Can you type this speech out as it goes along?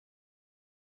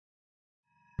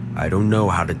I don't know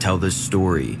how to tell this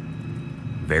story.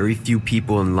 Very few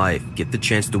people in life get the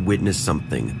chance to witness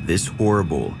something this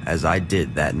horrible as I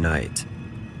did that night.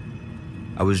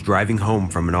 I was driving home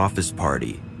from an office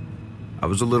party. I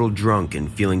was a little drunk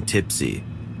and feeling tipsy.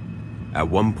 At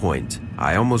one point,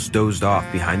 I almost dozed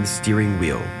off behind the steering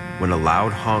wheel when a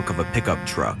loud honk of a pickup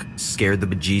truck scared the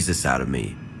bejesus out of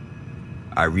me.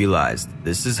 I realized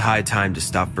this is high time to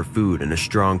stop for food and a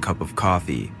strong cup of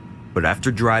coffee, but after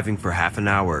driving for half an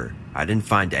hour, I didn't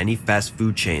find any fast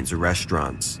food chains or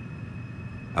restaurants.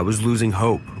 I was losing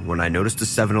hope when I noticed a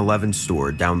 7-Eleven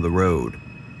store down the road.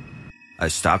 I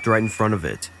stopped right in front of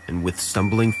it and with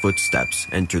stumbling footsteps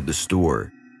entered the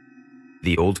store.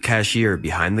 The old cashier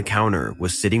behind the counter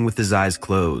was sitting with his eyes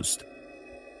closed.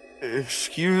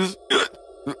 Excuse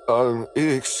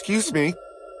me.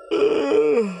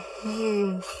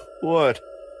 What?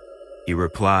 He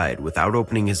replied without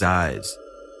opening his eyes.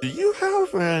 Do you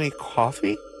have any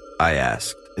coffee? I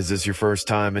asked. Is this your first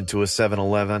time into a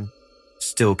 7-Eleven?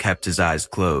 Still kept his eyes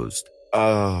closed.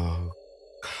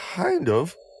 Kind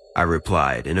of. I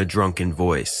replied in a drunken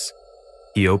voice.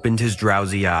 He opened his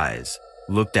drowsy eyes,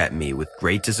 looked at me with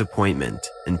great disappointment,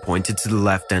 and pointed to the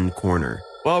left-end corner.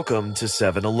 Welcome to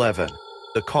 7-Eleven.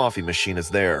 The coffee machine is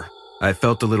there. I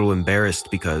felt a little embarrassed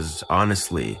because,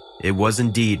 honestly, it was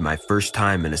indeed my first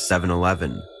time in a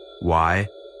 7-Eleven. Why?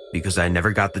 Because I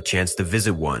never got the chance to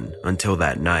visit one until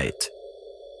that night.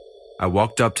 I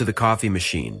walked up to the coffee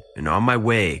machine and on my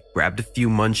way grabbed a few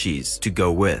munchies to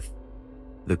go with.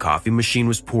 The coffee machine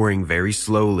was pouring very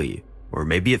slowly, or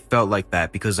maybe it felt like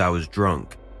that because I was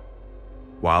drunk.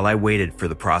 While I waited for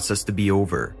the process to be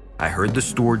over, I heard the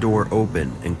store door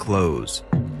open and close.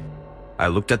 I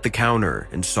looked at the counter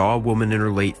and saw a woman in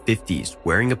her late 50s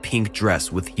wearing a pink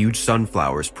dress with huge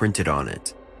sunflowers printed on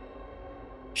it.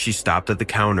 She stopped at the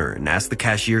counter and asked the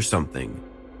cashier something.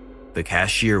 The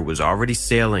cashier was already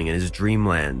sailing in his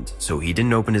dreamland, so he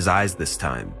didn't open his eyes this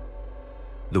time.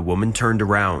 The woman turned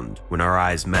around when our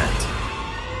eyes met.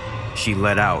 She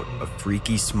let out a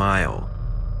freaky smile.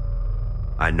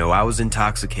 I know I was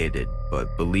intoxicated,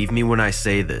 but believe me when I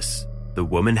say this, the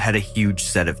woman had a huge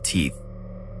set of teeth.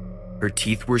 Her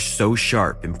teeth were so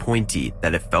sharp and pointy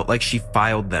that it felt like she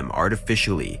filed them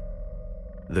artificially.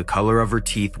 The color of her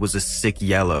teeth was a sick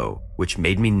yellow, which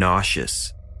made me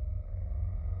nauseous.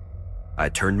 I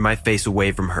turned my face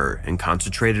away from her and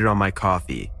concentrated on my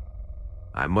coffee.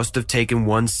 I must have taken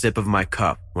one sip of my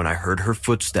cup when I heard her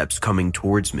footsteps coming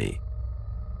towards me.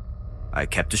 I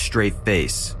kept a straight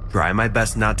face, trying my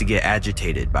best not to get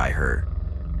agitated by her.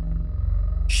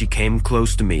 She came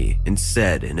close to me and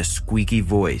said in a squeaky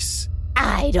voice,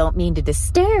 I don't mean to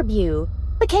disturb you,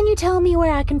 but can you tell me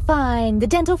where I can find the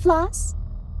dental floss?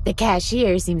 The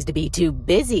cashier seems to be too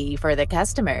busy for the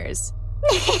customers.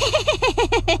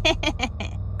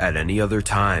 At any other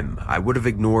time, I would have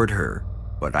ignored her,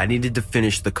 but I needed to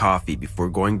finish the coffee before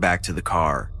going back to the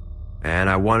car. And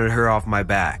I wanted her off my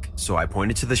back, so I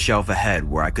pointed to the shelf ahead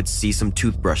where I could see some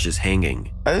toothbrushes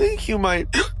hanging. I think you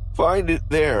might find it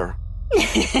there.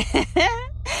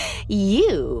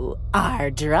 You are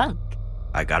drunk.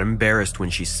 I got embarrassed when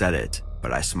she said it,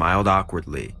 but I smiled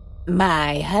awkwardly.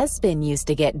 My husband used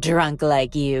to get drunk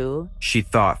like you. She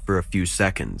thought for a few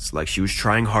seconds, like she was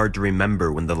trying hard to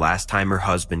remember when the last time her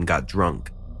husband got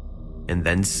drunk, and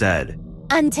then said,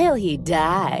 Until he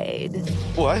died.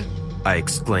 What? I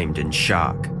exclaimed in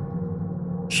shock.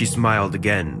 She smiled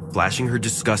again, flashing her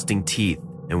disgusting teeth,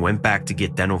 and went back to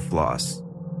get dental floss.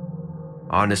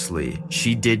 Honestly,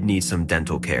 she did need some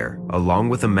dental care, along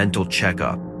with a mental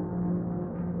checkup.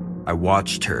 I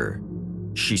watched her.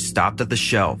 She stopped at the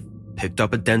shelf, picked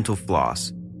up a dental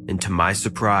floss, and to my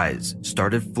surprise,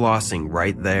 started flossing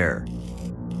right there.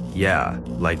 Yeah,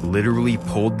 like literally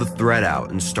pulled the thread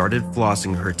out and started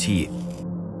flossing her teeth.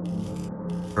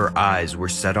 Her eyes were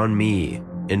set on me,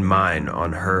 and mine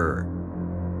on her.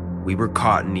 We were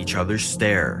caught in each other's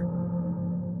stare.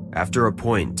 After a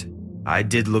point, I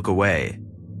did look away.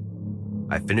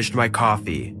 I finished my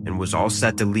coffee and was all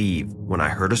set to leave when I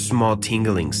heard a small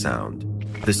tingling sound,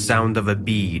 the sound of a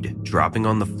bead dropping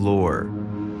on the floor.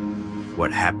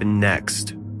 What happened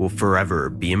next will forever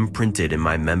be imprinted in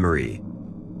my memory.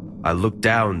 I looked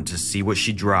down to see what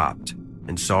she dropped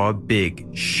and saw a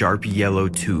big, sharp yellow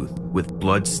tooth with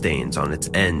blood stains on its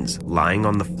ends lying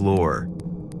on the floor.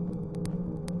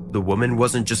 The woman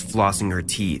wasn't just flossing her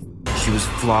teeth, she was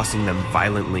flossing them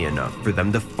violently enough for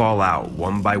them to fall out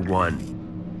one by one.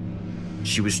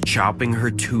 She was chopping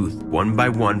her tooth one by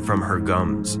one from her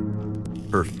gums.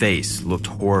 Her face looked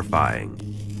horrifying.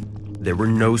 There were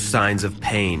no signs of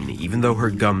pain, even though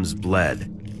her gums bled.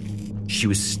 She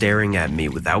was staring at me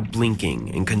without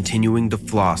blinking and continuing to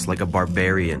floss like a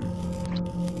barbarian.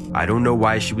 I don't know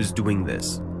why she was doing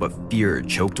this, but fear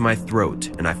choked my throat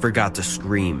and I forgot to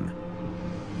scream.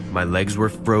 My legs were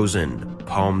frozen,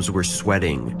 palms were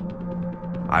sweating.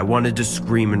 I wanted to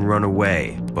scream and run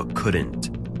away, but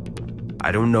couldn't.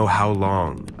 I don't know how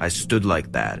long I stood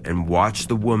like that and watched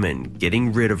the woman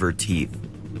getting rid of her teeth.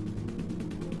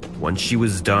 Once she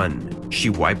was done, she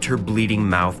wiped her bleeding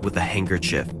mouth with a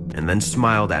handkerchief and then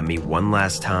smiled at me one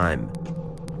last time.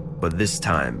 But this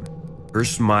time, her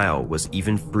smile was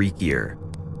even freakier.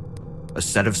 A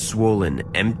set of swollen,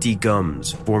 empty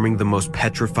gums forming the most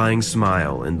petrifying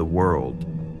smile in the world.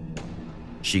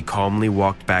 She calmly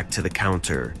walked back to the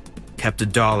counter, kept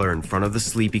 $1 in front of the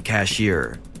sleepy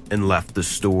cashier, and left the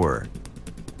store.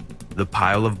 The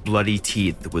pile of bloody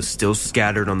teeth was still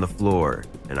scattered on the floor,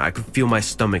 and I could feel my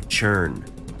stomach churn.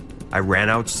 I ran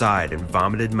outside and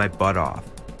vomited my butt off.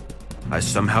 I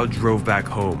somehow drove back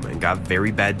home and got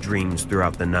very bad dreams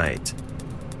throughout the night.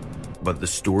 But the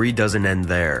story doesn't end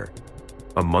there.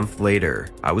 A month later,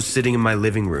 I was sitting in my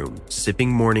living room, sipping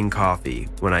morning coffee,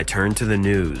 when I turned to the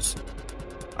news.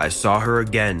 I saw her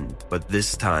again, but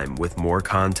this time with more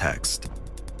context.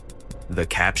 The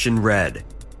caption read,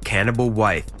 "Cannibal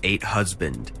wife ate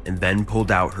husband and then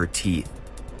pulled out her teeth."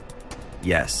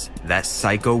 Yes, that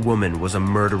psycho woman was a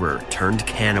murderer turned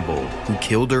cannibal who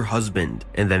killed her husband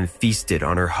and then feasted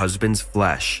on her husband's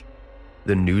flesh.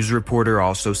 The news reporter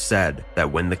also said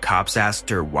that when the cops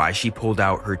asked her why she pulled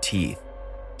out her teeth,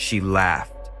 she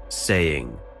laughed,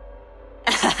 saying,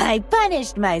 I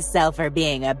punished myself for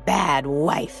being a bad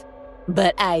wife,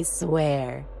 but I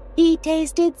swear, he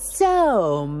tasted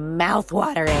so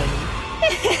mouthwatering.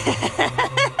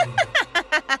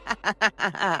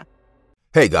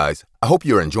 Hey guys, I hope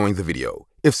you're enjoying the video.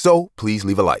 If so, please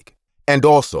leave a like. And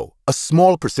also, a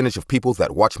small percentage of people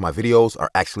that watch my videos are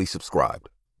actually subscribed.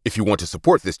 If you want to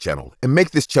support this channel and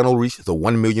make this channel reach the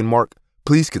 1 million mark,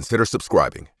 please consider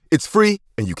subscribing. It's free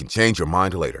and you can change your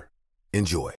mind later.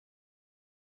 Enjoy.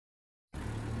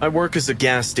 I work as a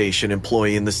gas station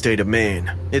employee in the state of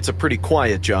Maine. It's a pretty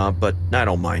quiet job, but I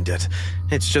don't mind it.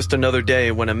 It's just another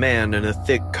day when a man in a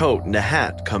thick coat and a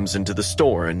hat comes into the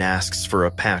store and asks for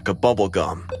a pack of bubble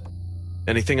gum.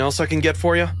 Anything else I can get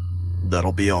for you?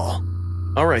 That'll be all.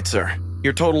 All right, sir.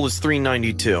 Your total is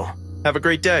 $3.92. Have a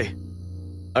great day.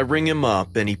 I ring him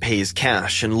up and he pays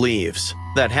cash and leaves.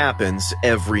 That happens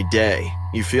every day.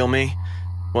 You feel me?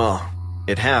 Well,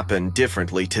 it happened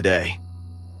differently today.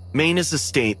 Maine is a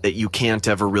state that you can't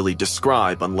ever really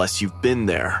describe unless you've been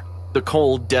there. The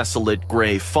cold, desolate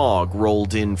gray fog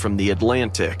rolled in from the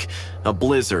Atlantic, a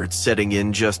blizzard setting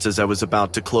in just as I was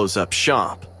about to close up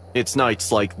shop. It's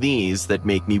nights like these that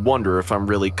make me wonder if I'm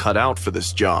really cut out for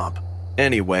this job.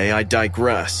 Anyway, I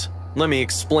digress. Let me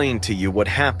explain to you what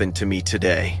happened to me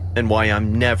today and why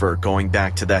I'm never going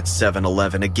back to that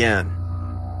 7-Eleven again.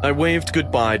 I waved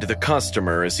goodbye to the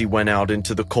customer as he went out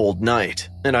into the cold night,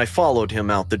 and I followed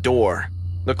him out the door.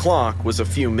 The clock was a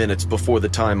few minutes before the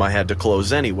time I had to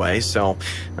close anyway, so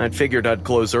I'd figured I'd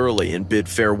close early and bid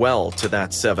farewell to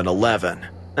that 7-Eleven.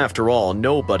 After all,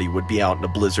 nobody would be out in a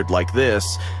blizzard like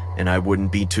this, and I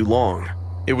wouldn't be too long.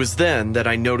 It was then that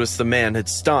I noticed the man had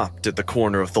stopped at the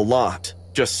corner of the lot,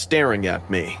 just staring at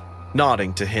me.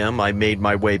 Nodding to him, I made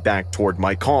my way back toward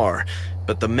my car,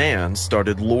 but the man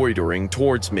started loitering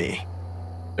towards me.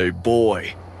 "Hey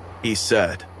boy," he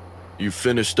said, "you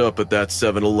finished up at that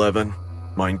 7-Eleven?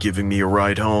 Mind giving me a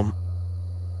ride home?"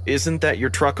 "Isn't that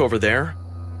your truck over there?"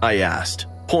 I asked,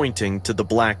 pointing to the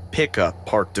black pickup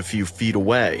parked a few feet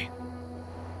away.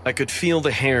 I could feel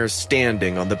the hairs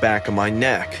standing on the back of my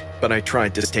neck, but I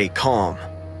tried to stay calm.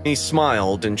 He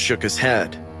smiled and shook his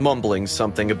head, mumbling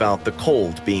something about the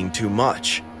cold being too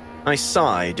much. I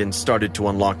sighed and started to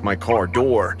unlock my car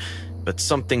door, but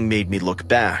something made me look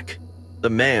back.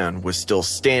 The man was still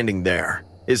standing there,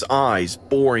 his eyes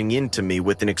boring into me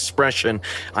with an expression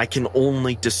I can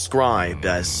only describe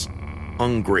as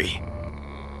hungry.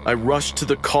 I rushed to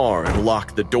the car and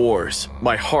locked the doors,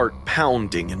 my heart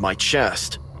pounding in my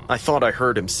chest. I thought I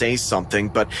heard him say something,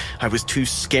 but I was too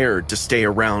scared to stay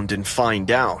around and find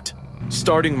out.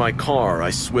 Starting my car, I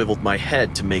swiveled my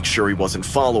head to make sure he wasn't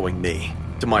following me.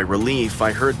 To my relief,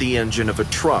 I heard the engine of a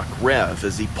truck rev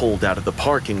as he pulled out of the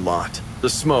parking lot, the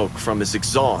smoke from his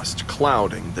exhaust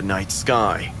clouding the night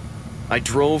sky. I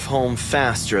drove home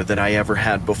faster than I ever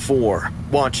had before,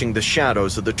 watching the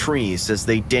shadows of the trees as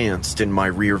they danced in my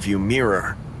rearview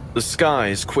mirror. The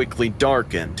skies quickly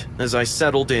darkened as I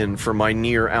settled in for my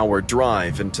near-hour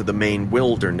drive into the Maine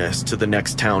wilderness to the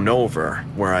next town over,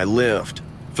 where I lived.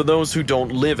 For those who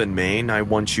don't live in Maine, I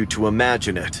want you to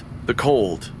imagine it. The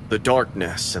cold, the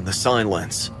darkness and the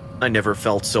silence. I never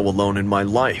felt so alone in my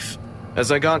life. As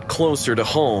I got closer to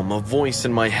home, a voice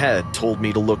in my head told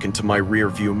me to look into my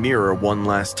rearview mirror one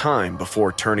last time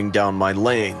before turning down my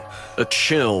lane. A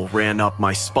chill ran up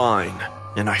my spine,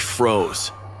 and I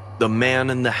froze. The man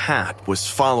in the hat was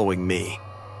following me.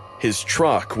 His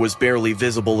truck was barely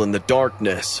visible in the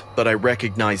darkness, but I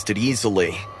recognized it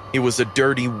easily. It was a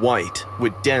dirty white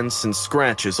with dents and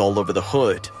scratches all over the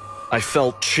hood. I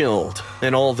felt chilled,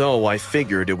 and although I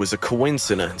figured it was a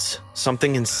coincidence,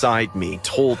 something inside me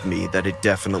told me that it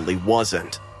definitely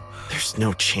wasn't. There's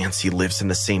no chance he lives in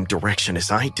the same direction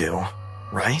as I do,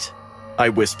 right? I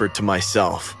whispered to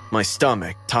myself, my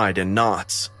stomach tied in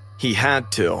knots. He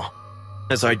had to.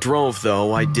 As I drove,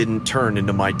 though, I didn't turn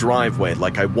into my driveway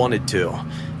like I wanted to,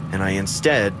 and I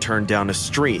instead turned down a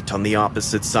street on the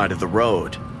opposite side of the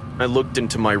road. I looked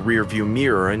into my rearview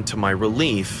mirror, and to my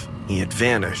relief, he had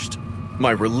vanished.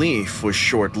 My relief was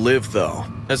short-lived, though,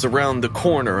 as around the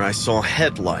corner I saw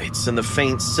headlights and the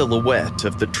faint silhouette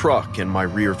of the truck in my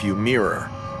rearview mirror.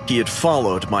 He had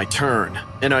followed my turn,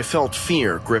 and I felt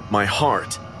fear grip my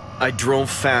heart. I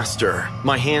drove faster,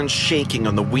 my hands shaking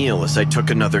on the wheel as I took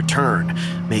another turn,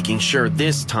 making sure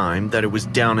this time that it was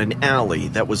down an alley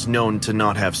that was known to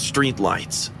not have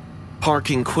streetlights.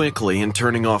 Parking quickly and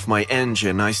turning off my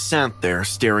engine, I sat there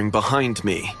staring behind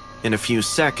me. In a few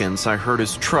seconds, I heard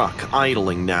his truck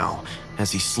idling now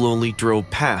as he slowly drove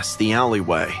past the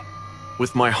alleyway.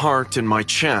 With my heart in my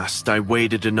chest, I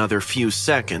waited another few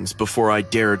seconds before I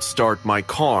dared start my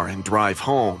car and drive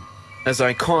home. As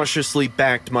I cautiously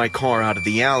backed my car out of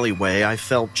the alleyway, I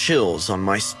felt chills on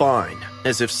my spine,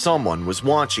 as if someone was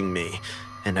watching me,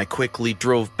 and I quickly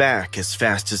drove back as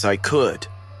fast as I could.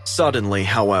 Suddenly,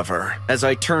 however, as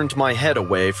I turned my head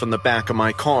away from the back of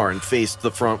my car and faced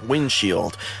the front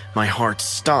windshield, my heart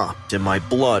stopped and my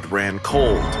blood ran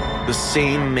cold. The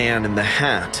same man in the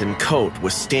hat and coat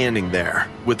was standing there,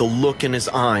 with a look in his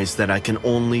eyes that I can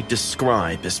only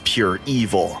describe as pure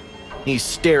evil. He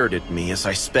stared at me as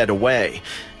I sped away,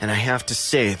 and I have to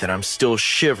say that I'm still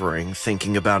shivering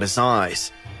thinking about his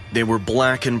eyes. They were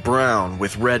black and brown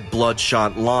with red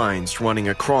bloodshot lines running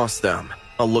across them,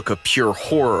 a look of pure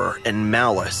horror and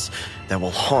malice that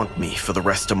will haunt me for the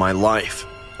rest of my life.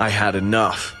 I had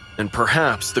enough, and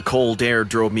perhaps the cold air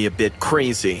drove me a bit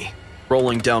crazy.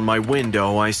 Rolling down my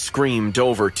window, I screamed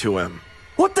over to him.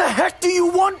 "What the heck do you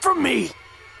want from me?"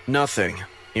 "Nothing,"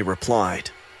 he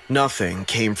replied. Nothing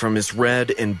came from his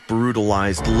red and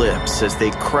brutalized lips as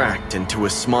they cracked into a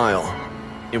smile.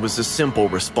 It was a simple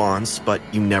response, but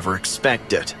you never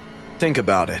expect it. Think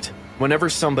about it. Whenever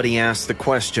somebody asks the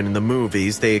question in the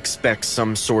movies, they expect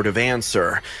some sort of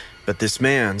answer, but this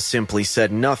man simply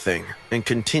said nothing and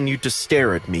continued to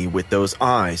stare at me with those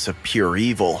eyes of pure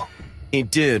evil. He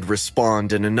did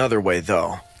respond in another way,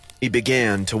 though. He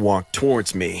began to walk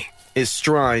towards me, his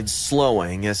strides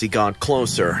slowing as he got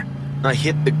closer. I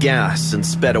hit the gas and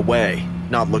sped away,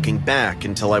 not looking back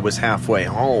until I was halfway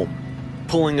home.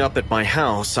 Pulling up at my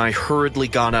house, I hurriedly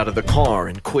got out of the car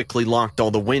and quickly locked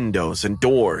all the windows and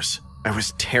doors. I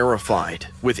was terrified,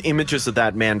 with images of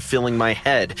that man filling my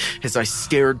head as I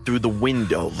stared through the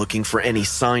window looking for any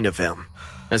sign of him.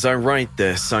 As I write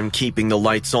this, I'm keeping the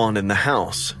lights on in the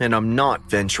house, and I'm not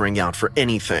venturing out for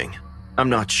anything. I'm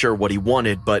not sure what he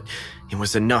wanted, but it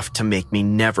was enough to make me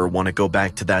never want to go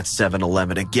back to that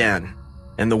 7-Eleven again.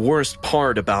 And the worst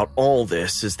part about all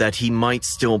this is that he might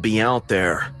still be out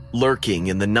there, lurking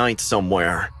in the night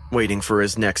somewhere, waiting for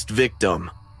his next victim.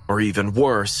 Or even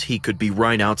worse, he could be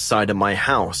right outside of my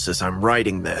house as I'm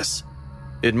writing this.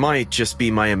 It might just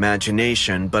be my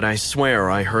imagination, but I swear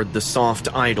I heard the soft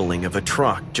idling of a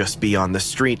truck just beyond the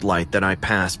streetlight that I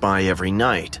pass by every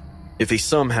night. If he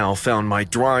somehow found my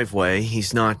driveway,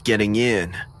 he's not getting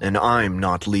in, and I'm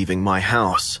not leaving my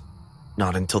house.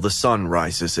 Not until the sun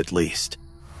rises, at least.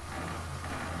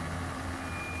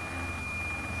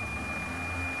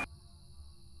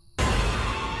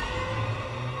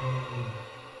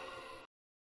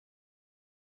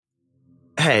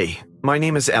 Hey, my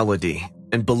name is Elodie,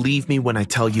 and believe me when I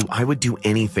tell you I would do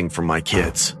anything for my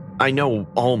kids. I know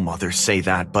all mothers say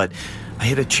that, but I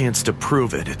had a chance to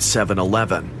prove it at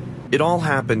 7-Eleven. It all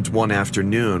happened one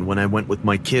afternoon when I went with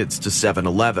my kids to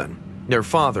 7-Eleven. Their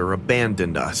father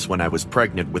abandoned us when I was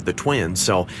pregnant with the twins,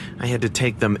 so I had to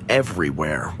take them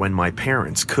everywhere when my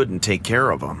parents couldn't take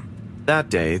care of them. That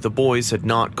day, the boys had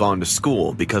not gone to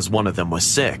school because one of them was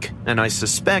sick, and I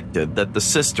suspected that the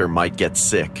sister might get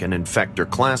sick and infect her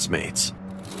classmates.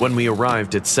 When we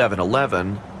arrived at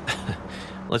 7-Eleven,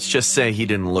 let's just say he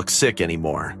didn't look sick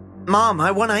anymore. "Mom,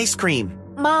 I want ice cream."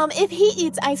 Mom, if he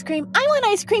eats ice cream, I want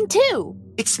ice cream too.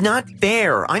 "It's not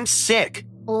fair. I'm sick."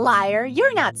 Liar,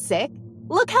 you're not sick.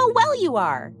 Look how well you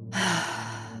are.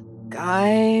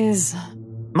 Guys...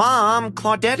 Mom,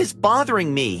 Claudette is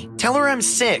bothering me. Tell her I'm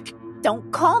sick.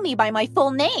 Don't call me by my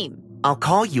full name. I'll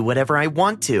call you whatever I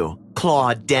want to,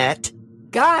 Claudette.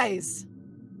 Guys!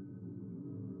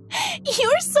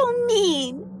 You're so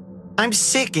mean. I'm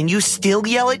sick and you still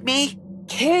yell at me?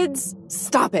 Kids,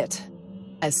 stop it.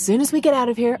 As soon as we get out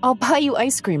of here, I'll buy you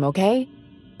ice cream, okay?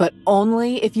 But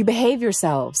only if you behave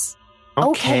yourselves.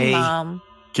 Okay, Mom.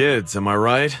 Kids, am I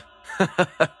right?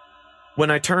 When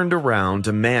I turned around,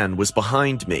 a man was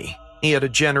behind me. He had a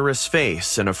generous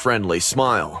face and a friendly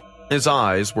smile. His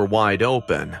eyes were wide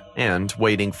open, and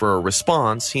waiting for a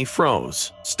response, he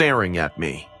froze, staring at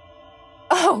me.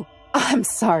 Oh, I'm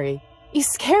sorry. You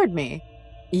scared me.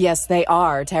 Yes, they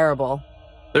are terrible.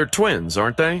 They're twins,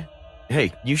 aren't they?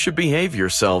 Hey, you should behave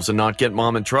yourselves and not get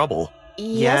Mom in trouble.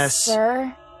 Yes,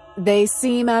 sir. They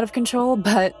seem out of control,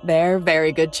 but they're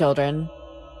very good children.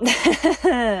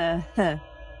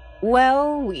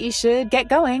 Well, we should get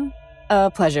going. A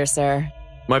pleasure, sir.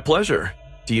 My pleasure.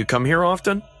 Do you come here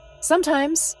often?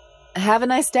 Sometimes. Have a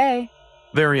nice day.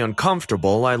 Very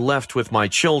uncomfortable, I left with my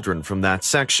children from that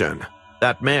section.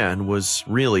 That man was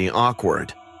really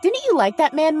awkward. Didn't you like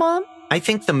that man, Mom? I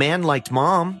think the man liked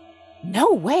Mom.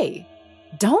 No way.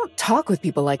 Don't talk with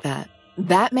people like that.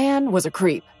 That man was a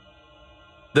creep.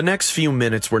 The next few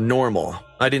minutes were normal.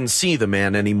 I didn't see the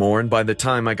man anymore, and by the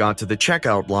time I got to the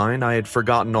checkout line, I had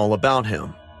forgotten all about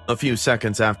him. A few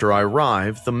seconds after I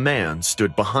arrived, the man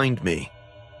stood behind me.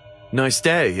 Nice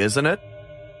day, isn't it?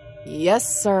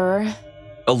 Yes, sir.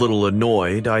 A little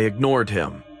annoyed, I ignored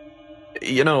him.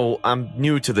 You know, I'm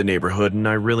new to the neighborhood and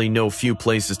I really know few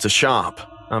places to shop.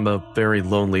 I'm a very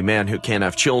lonely man who can't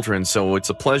have children, so it's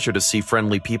a pleasure to see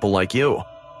friendly people like you.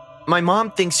 My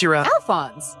mom thinks you're a—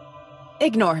 Alphonse!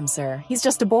 Ignore him, sir. He's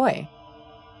just a boy.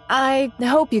 I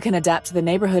hope you can adapt to the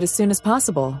neighborhood as soon as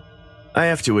possible. I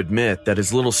have to admit that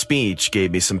his little speech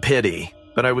gave me some pity,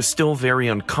 but I was still very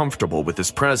uncomfortable with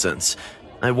his presence.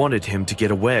 I wanted him to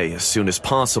get away as soon as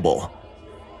possible.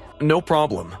 No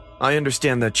problem. I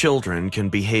understand that children can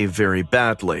behave very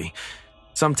badly.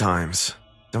 Sometimes,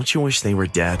 don't you wish they were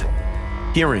dead?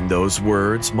 Hearing those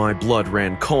words, my blood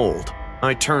ran cold.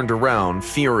 I turned around,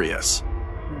 furious.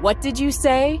 What did you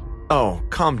say? Oh,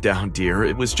 calm down, dear.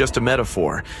 It was just a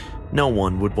metaphor. No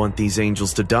one would want these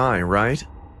angels to die, right?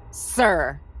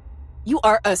 Sir, you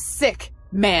are a sick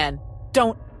man.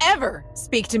 Don't ever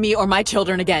speak to me or my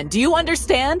children again. Do you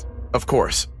understand? Of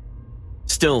course.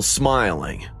 Still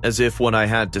smiling, as if what I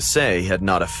had to say had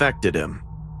not affected him.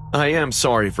 I am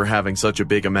sorry for having such a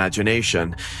big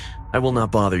imagination. I will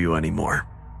not bother you anymore.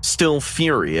 Still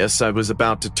furious, I was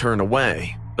about to turn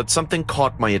away, but something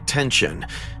caught my attention,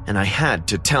 and I had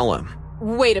to tell him.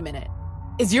 Wait a minute.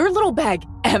 Is your little bag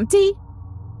empty?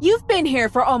 You've been here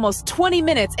for almost 20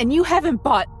 minutes and you haven't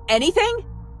bought anything?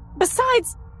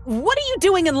 Besides, what are you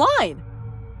doing in line?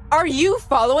 Are you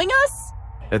following us?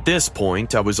 At this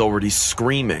point, I was already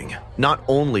screaming. Not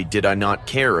only did I not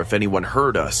care if anyone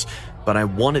heard us, but I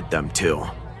wanted them to.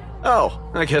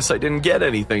 Oh, I guess I didn't get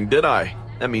anything, did I?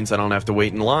 That means I don't have to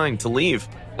wait in line to leave.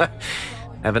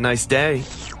 Have a nice day.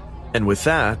 And with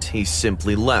that, he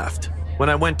simply left. When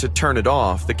I went to turn it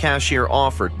off, the cashier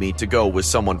offered me to go with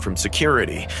someone from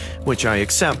security, which I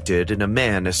accepted, and a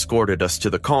man escorted us to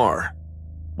the car.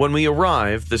 When we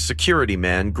arrived, the security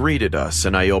man greeted us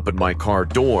and I opened my car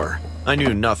door. I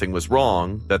knew nothing was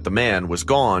wrong, that the man was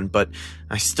gone, but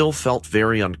I still felt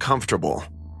very uncomfortable.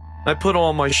 I put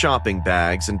all my shopping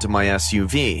bags into my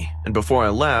SUV, and before I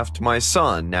left, my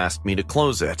son asked me to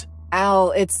close it.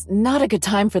 Al, it's not a good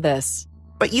time for this.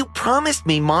 But you promised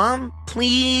me, Mom.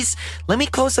 Please, let me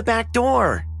close the back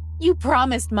door. You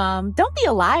promised, Mom. Don't be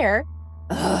a liar.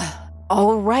 Ugh.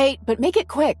 All right, but make it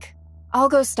quick. I'll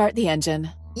go start the engine.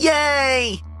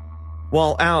 Yay!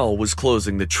 While Al was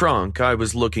closing the trunk, I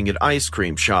was looking at ice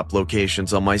cream shop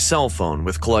locations on my cell phone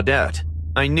with Claudette.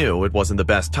 I knew it wasn't the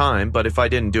best time, but if I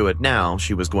didn't do it now,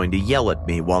 she was going to yell at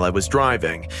me while I was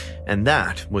driving, and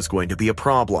that was going to be a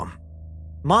problem.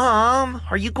 Mom,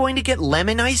 are you going to get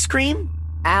lemon ice cream?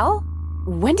 Al?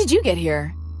 When did you get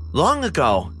here? Long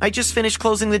ago. I just finished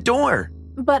closing the door.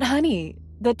 But honey,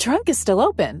 the trunk is still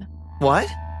open. What?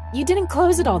 You didn't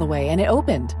close it all the way and it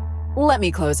opened. Let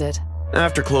me close it.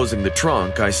 After closing the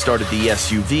trunk, I started the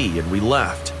SUV and we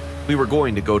left. We were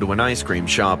going to go to an ice cream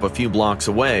shop a few blocks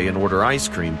away and order ice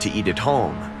cream to eat at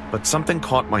home, but something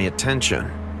caught my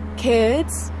attention.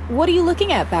 Kids, what are you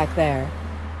looking at back there?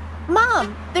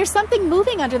 Mom, there's something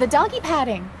moving under the doggy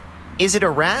padding. Is it a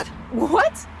rat?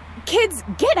 What? Kids,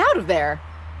 get out of there!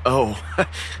 Oh,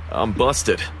 I'm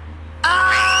busted.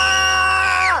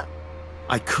 Ah!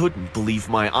 I couldn't believe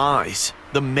my eyes.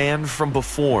 The man from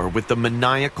before with the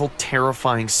maniacal,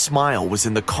 terrifying smile was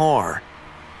in the car.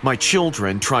 My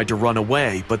children tried to run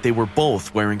away, but they were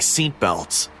both wearing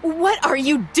seatbelts. What are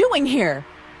you doing here?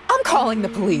 I'm calling the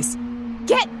police.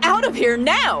 Get out of here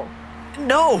now!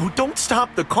 No, don't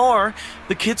stop the car.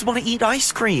 The kids want to eat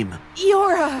ice cream.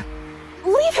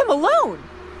 Leave him alone.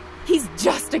 He's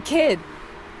just a kid.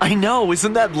 I know,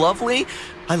 isn't that lovely?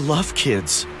 I love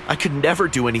kids. I could never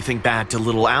do anything bad to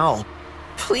little Al.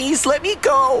 Please let me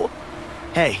go.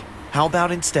 Hey, how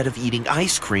about instead of eating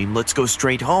ice cream, let's go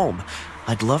straight home?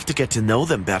 I'd love to get to know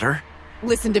them better.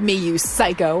 Listen to me, you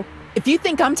psycho. If you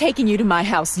think I'm taking you to my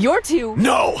house, you're too—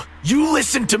 No! You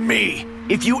listen to me!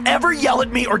 If you ever yell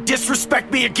at me or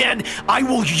disrespect me again, I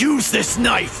will use this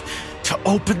knife to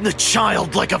open the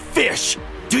child like a fish.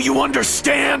 Do you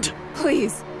understand?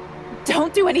 Please,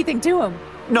 don't do anything to him.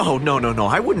 No,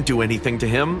 I wouldn't do anything to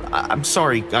him. I'm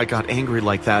sorry I got angry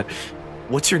like that.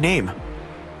 What's your name?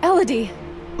 Elodie.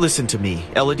 Listen to me,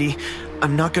 Elodie.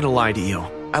 I'm not gonna lie to you.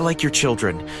 I like your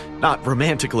children. Not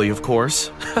romantically, of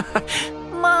course.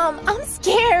 Mom, I'm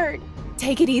scared.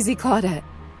 Take it easy, Claudette.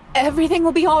 Everything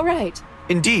will be all right.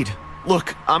 Indeed.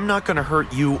 Look, I'm not gonna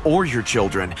hurt you or your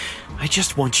children. I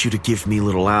just want you to give me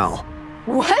little Al.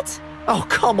 What? Oh,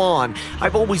 come on.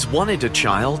 I've always wanted a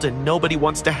child, and nobody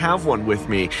wants to have one with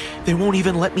me. They won't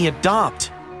even let me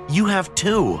adopt. You have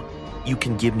two. You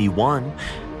can give me one.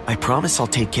 I promise I'll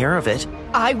take care of it.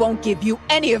 I won't give you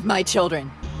any of my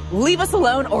children. Leave us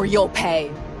alone or you'll pay.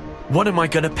 What am I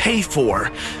gonna pay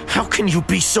for? How can you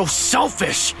be so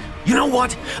selfish? You know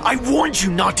what? I warned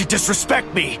you not to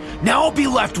disrespect me. Now I'll be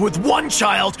left with one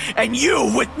child and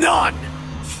you with none.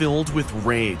 Filled with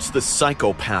rage, the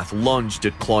psychopath lunged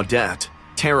at Claudette.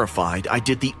 Terrified, I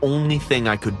did the only thing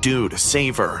I could do to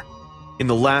save her. In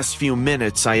the last few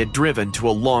minutes, I had driven to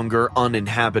a longer,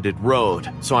 uninhabited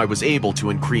road, so I was able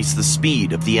to increase the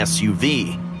speed of the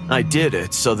SUV. I did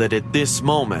it so that at this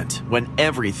moment, when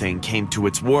everything came to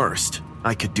its worst,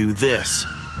 I could do this.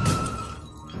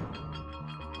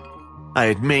 I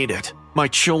had made it. My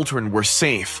children were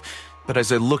safe. But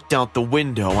as I looked out the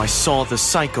window, I saw the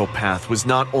psychopath was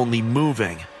not only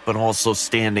moving, but also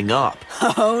standing up.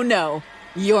 Oh no,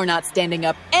 you're not standing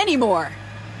up anymore.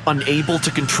 Unable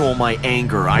to control my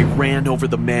anger, I ran over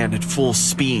the man at full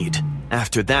speed.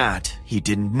 After that, he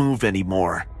didn't move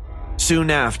anymore. Soon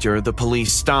after, the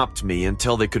police stopped me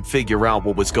until they could figure out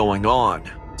what was going on.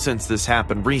 Since this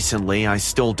happened recently, I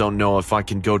still don't know if I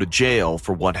can go to jail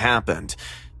for what happened,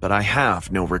 but I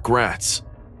have no regrets.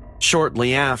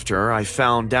 Shortly after, I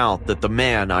found out that the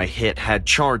man I hit had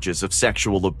charges of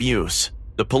sexual abuse.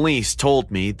 The police told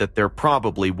me that there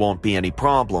probably won't be any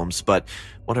problems, but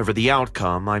whatever the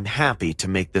outcome, I'm happy to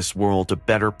make this world a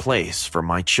better place for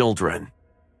my children.